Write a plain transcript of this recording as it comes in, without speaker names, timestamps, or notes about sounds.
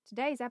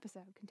Today's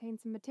episode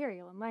contains some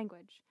material and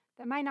language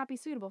that might not be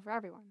suitable for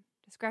everyone.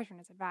 Discretion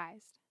is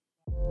advised.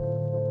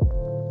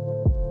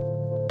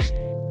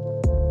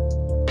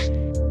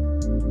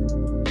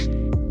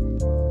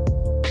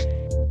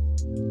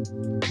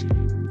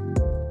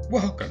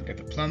 Welcome to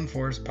the Plum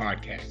Forest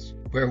Podcast,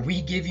 where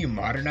we give you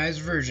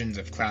modernized versions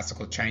of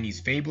classical Chinese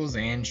fables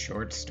and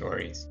short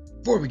stories.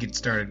 Before we get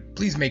started,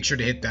 please make sure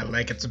to hit that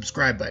like and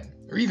subscribe button,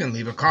 or even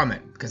leave a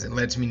comment, because it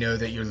lets me know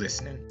that you're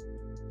listening.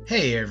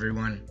 Hey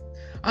everyone.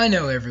 I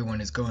know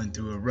everyone is going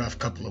through a rough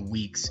couple of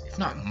weeks, if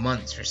not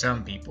months for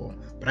some people,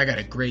 but I got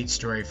a great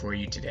story for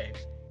you today.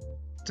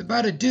 It's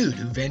about a dude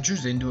who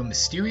ventures into a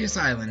mysterious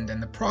island and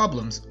the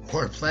problems,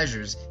 or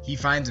pleasures, he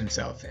finds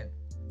himself in.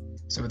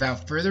 So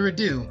without further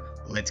ado,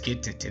 let's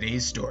get to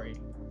today's story,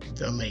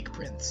 The Lake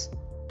Prince.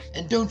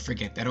 And don't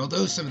forget that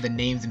although some of the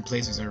names and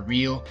places are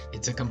real,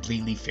 it's a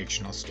completely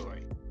fictional story.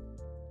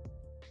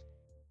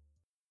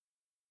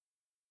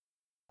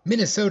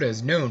 Minnesota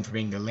is known for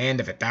being the land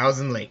of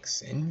 1,000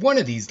 lakes, and one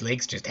of these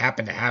lakes just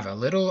happened to have a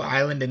little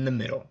island in the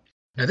middle.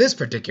 Now this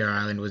particular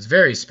island was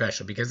very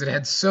special because it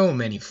had so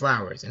many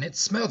flowers, and it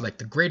smelled like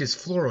the greatest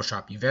floral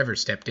shop you've ever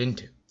stepped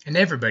into. And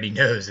everybody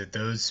knows that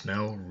those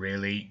smell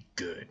really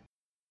good.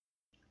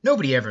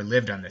 Nobody ever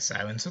lived on this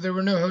island, so there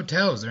were no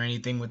hotels or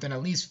anything within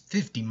at least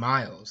 50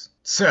 miles.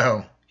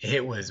 So,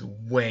 it was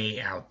way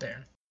out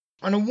there.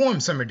 On a warm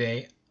summer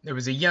day, there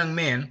was a young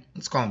man,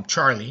 let's call him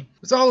Charlie,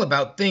 who was all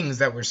about things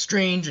that were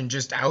strange and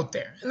just out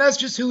there. And that's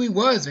just who he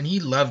was, and he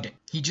loved it.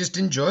 He just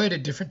enjoyed a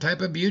different type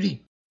of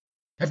beauty.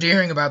 After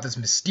hearing about this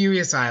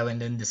mysterious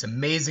island and this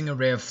amazing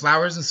array of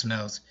flowers and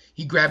smells,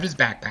 he grabbed his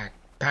backpack,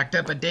 packed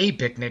up a day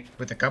picnic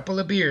with a couple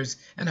of beers,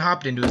 and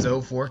hopped into his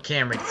 04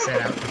 Camry to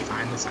set out to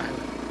find this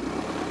island.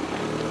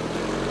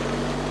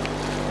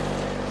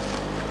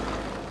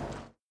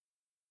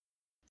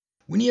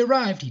 When he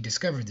arrived, he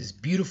discovered this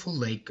beautiful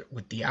lake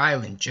with the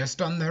island just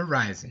on the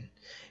horizon,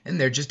 and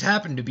there just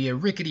happened to be a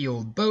rickety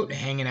old boat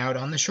hanging out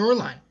on the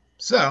shoreline.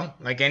 So,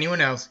 like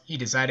anyone else, he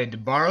decided to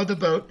borrow the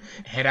boat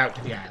and head out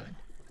to the island.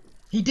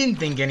 He didn't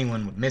think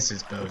anyone would miss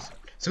his boat,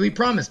 so he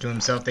promised to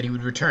himself that he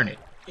would return it,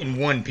 in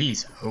one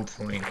piece,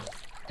 hopefully.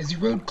 As he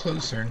rowed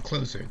closer and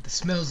closer, the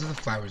smells of the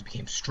flowers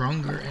became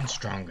stronger and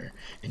stronger,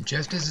 and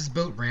just as his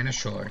boat ran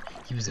ashore,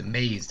 he was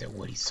amazed at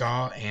what he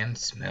saw and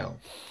smelled.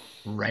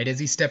 Right as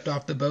he stepped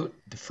off the boat,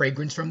 the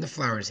fragrance from the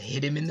flowers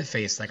hit him in the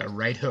face like a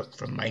right hook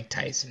from Mike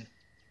Tyson.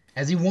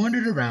 As he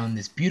wandered around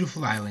this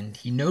beautiful island,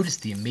 he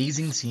noticed the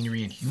amazing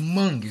scenery and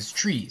humongous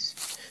trees.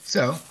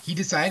 So, he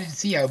decided to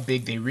see how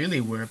big they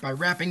really were by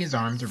wrapping his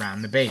arms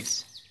around the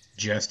base.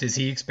 Just as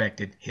he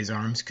expected, his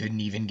arms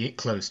couldn't even get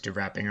close to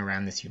wrapping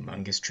around this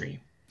humongous tree.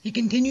 He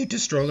continued to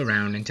stroll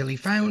around until he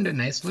found a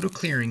nice little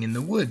clearing in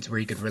the woods where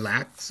he could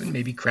relax and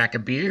maybe crack a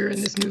beer in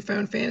this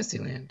newfound fantasy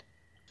land.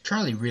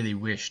 Charlie really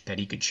wished that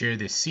he could share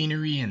this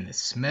scenery and the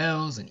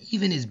smells and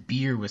even his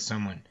beer with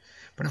someone,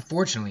 but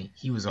unfortunately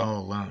he was all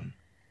alone.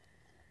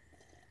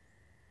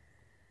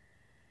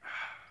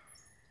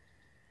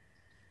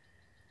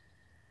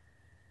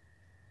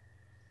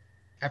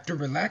 After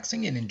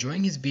relaxing and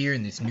enjoying his beer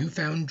in this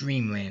newfound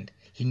dreamland,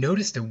 he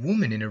noticed a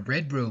woman in a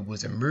red robe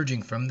was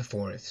emerging from the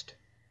forest.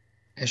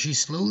 As she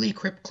slowly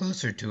crept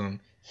closer to him,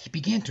 he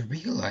began to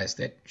realize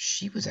that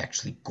she was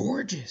actually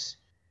gorgeous.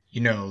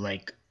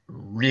 Like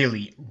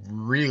really,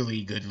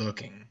 really good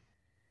looking.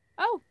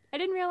 Oh, I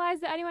didn't realize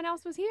that anyone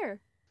else was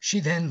here. She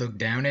then looked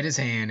down at his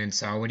hand and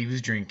saw what he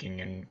was drinking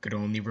and could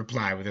only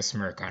reply with a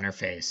smirk on her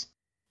face.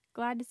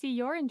 Glad to see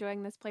you're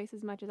enjoying this place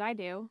as much as I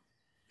do.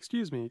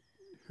 Excuse me,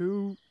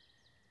 who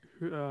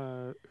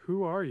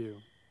are you?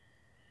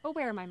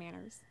 Beware my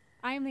manners.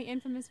 I am the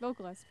infamous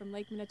vocalist from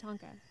Lake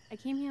Minnetonka. I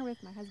came here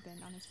with my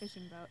husband on his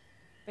fishing boat,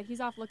 but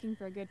he's off looking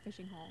for a good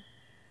fishing hole.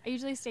 I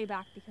usually stay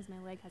back because my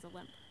leg has a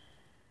limp.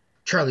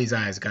 Charlie's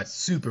eyes got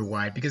super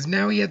wide because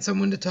now he had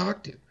someone to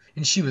talk to,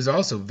 and she was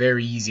also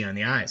very easy on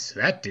the eyes,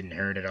 so that didn't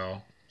hurt at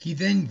all. He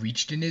then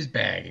reached in his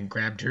bag and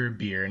grabbed her a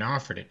beer and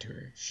offered it to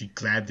her. She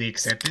gladly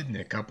accepted, and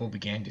the couple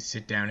began to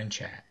sit down and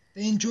chat.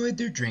 They enjoyed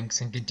their drinks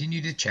and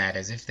continued to chat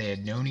as if they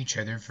had known each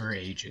other for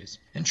ages,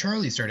 and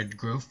Charlie started to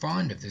grow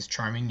fond of this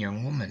charming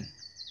young woman.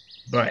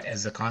 But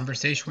as the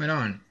conversation went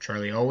on,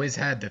 Charlie always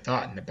had the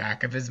thought in the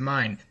back of his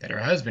mind that her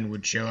husband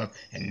would show up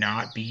and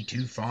not be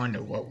too fond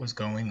of what was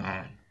going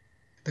on.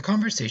 The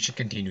conversation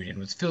continued and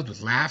was filled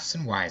with laughs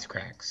and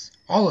wisecracks.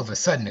 All of a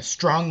sudden, a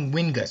strong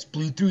wind gust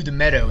blew through the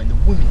meadow and the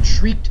woman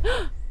shrieked,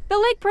 The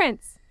Lake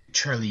Prince!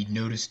 Charlie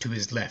noticed to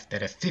his left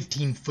that a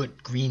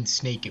 15-foot green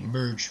snake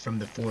emerged from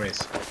the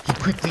forest. He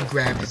quickly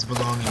grabbed his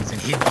belongings and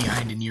hid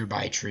behind a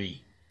nearby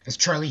tree. As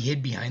Charlie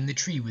hid behind the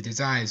tree with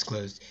his eyes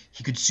closed,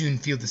 he could soon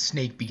feel the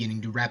snake beginning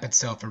to wrap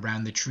itself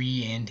around the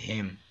tree and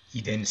him. He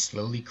then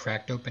slowly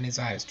cracked open his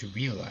eyes to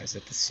realize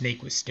that the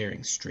snake was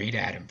staring straight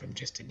at him from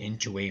just an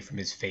inch away from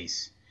his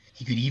face.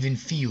 He could even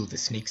feel the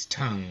snake's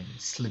tongue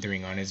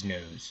slithering on his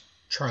nose.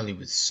 Charlie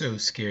was so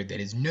scared that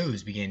his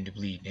nose began to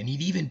bleed, and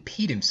he'd even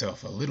peed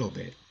himself a little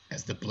bit.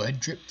 As the blood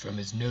dripped from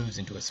his nose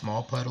into a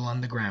small puddle on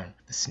the ground,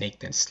 the snake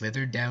then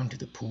slithered down to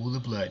the pool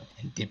of blood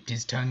and dipped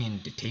his tongue in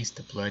to taste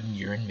the blood and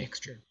urine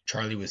mixture.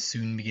 Charlie was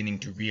soon beginning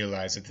to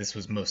realize that this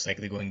was most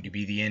likely going to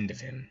be the end of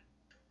him.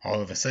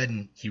 All of a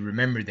sudden, he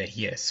remembered that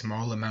he had a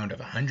small amount of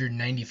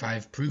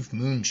 195 proof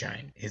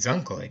moonshine. His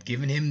uncle had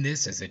given him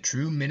this as a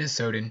true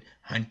Minnesotan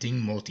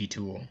hunting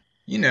multi-tool.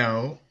 You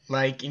know,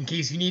 like in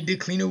case you need to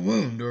clean a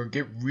wound or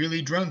get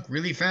really drunk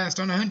really fast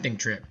on a hunting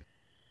trip.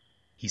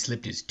 He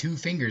slipped his 2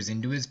 fingers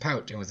into his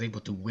pouch and was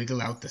able to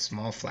wiggle out the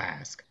small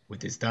flask.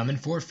 With his thumb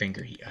and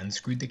forefinger, he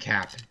unscrewed the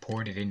cap and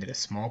poured it into the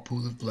small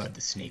pool of blood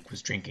the snake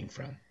was drinking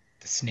from.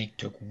 The snake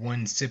took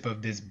 1 sip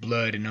of this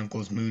blood and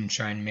Uncle's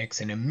moonshine mix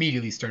and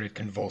immediately started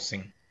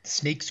convulsing. The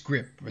snake's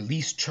grip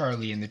released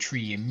Charlie in the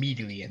tree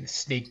immediately and the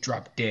snake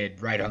dropped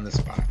dead right on the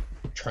spot.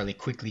 Charlie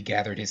quickly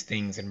gathered his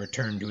things and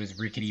returned to his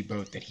rickety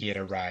boat that he had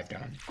arrived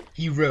on.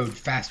 He rowed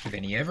faster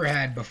than he ever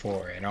had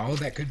before, and all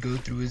that could go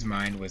through his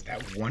mind was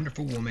that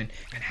wonderful woman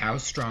and how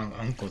strong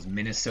Uncle's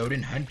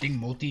Minnesotan hunting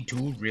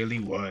multi-tool really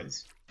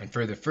was. And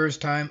for the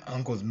first time,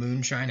 Uncle's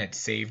moonshine had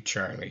saved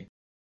Charlie.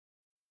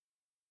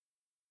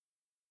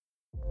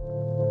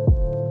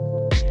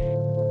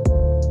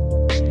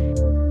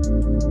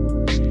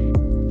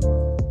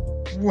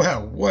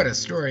 Well, what a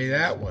story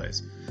that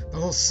was. The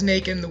whole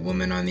snake and the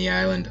woman on the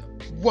island,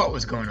 what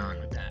was going on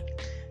with that?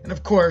 And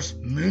of course,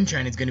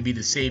 moonshine is going to be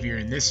the savior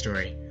in this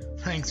story.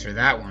 Thanks for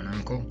that one,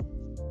 Uncle.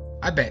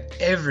 I bet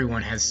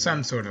everyone has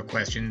some sort of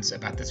questions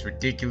about this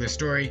ridiculous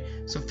story,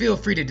 so feel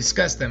free to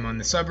discuss them on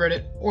the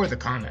subreddit or the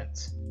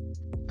comments.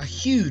 A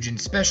huge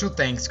and special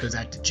thanks goes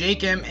out to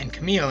Jake M and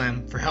Camille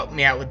M for helping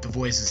me out with the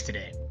voices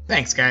today.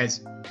 Thanks,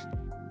 guys.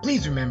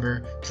 Please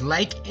remember to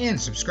like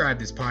and subscribe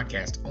this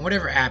podcast on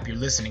whatever app you're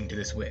listening to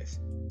this with.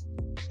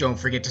 Don't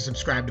forget to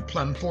subscribe to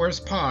Plum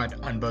Forest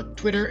Pod on both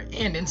Twitter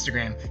and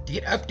Instagram to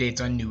get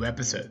updates on new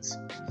episodes.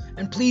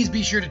 And please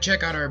be sure to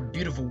check out our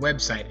beautiful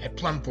website at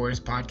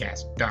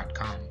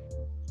plumforestpodcast.com.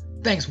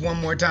 Thanks one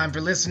more time for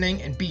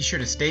listening, and be sure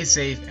to stay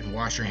safe and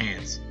wash your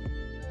hands.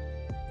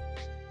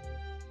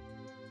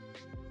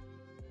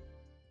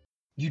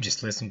 You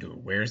just listened to a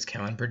Where's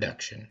Kellen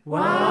production.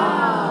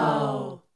 Wow!